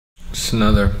Just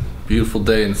another beautiful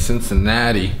day in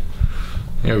Cincinnati.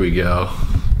 Here we go.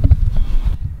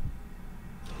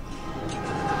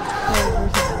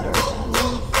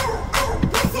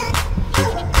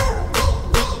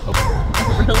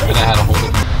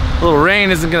 A little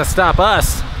rain isn't gonna stop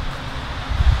us.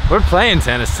 We're playing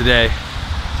tennis today.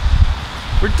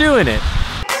 We're doing it.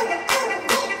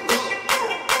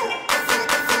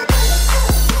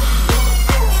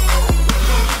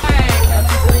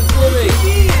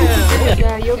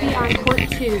 You'll be on court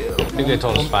 2. I think they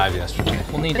told us 5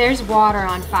 yesterday. There's water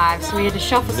on 5, so we had to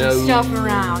shuffle some stuff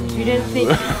around. You didn't think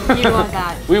you'd want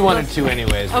that. We wanted 2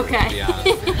 anyways. Okay. To be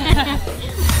honest.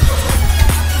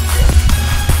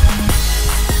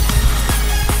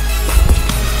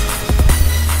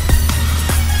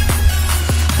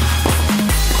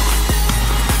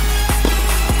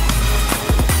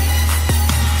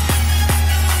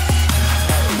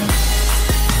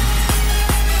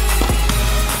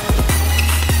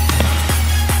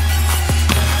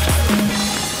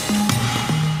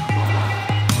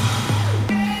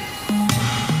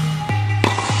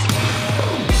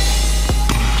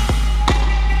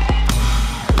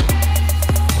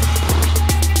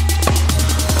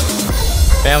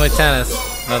 Family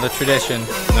tennis, another tradition.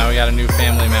 Now we got a new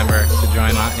family member to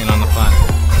join in on the fun.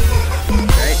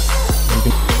 Great.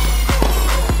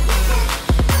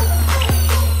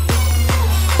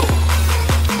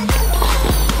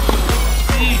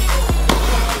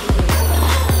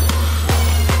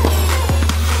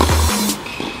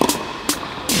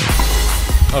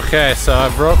 Okay, so I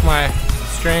broke my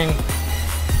string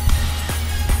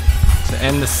to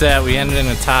end the set. We ended in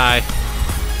a tie.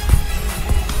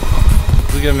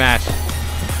 It was a good match.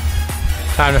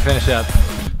 Time to finish up.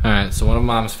 Alright, so one of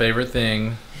Mom's favorite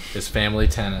thing is family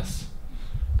tennis.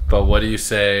 But what do you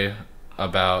say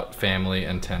about family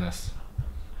and tennis?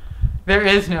 There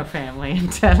is no family in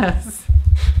tennis.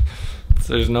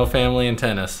 So there's no family in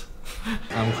tennis.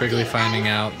 I'm quickly finding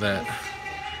out that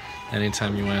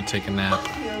anytime you want to take a nap,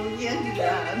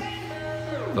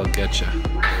 they'll get you.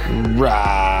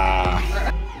 Rah!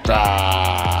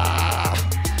 Rah!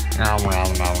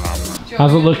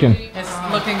 How's it looking? It's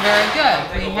looking very good.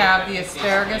 We have the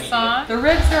asparagus on. The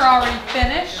ribs are already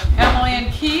finished. Emily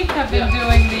and Keith have been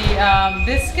doing the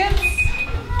biscuits.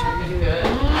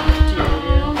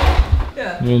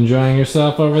 You enjoying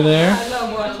yourself over there? I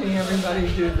love watching everybody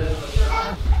do this.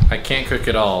 I can't cook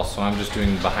at all, so I'm just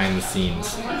doing behind the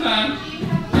scenes.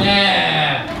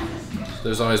 Yeah!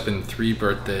 There's always been 3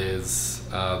 birthdays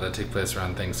that take place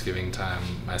around Thanksgiving time.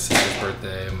 My sister's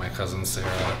birthday, my cousin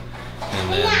Sarah,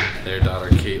 and then their daughter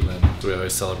Caitlin. So we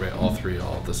always celebrate all 3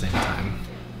 all at the same time.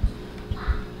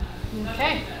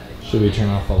 Okay. Should we turn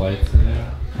off the lights in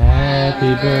there?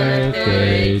 Happy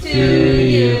birthday to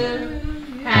you.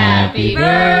 Happy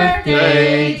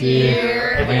birthday,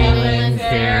 dear Caitlin,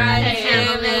 Sarah,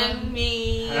 and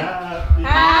me.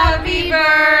 Happy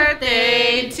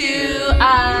birthday to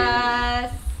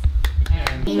us.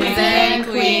 Kings and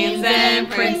queens and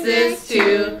princes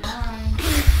too.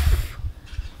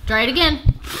 Try it again.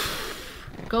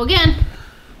 Go again.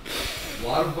 A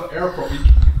lot of air quality.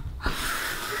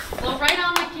 Blow right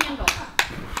on the candle.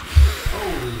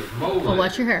 Holy moly. Oh,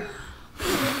 watch your hair.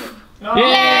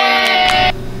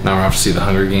 Yay! Now we're off to see the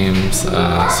Hunger Games, so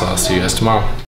I'll see you guys tomorrow.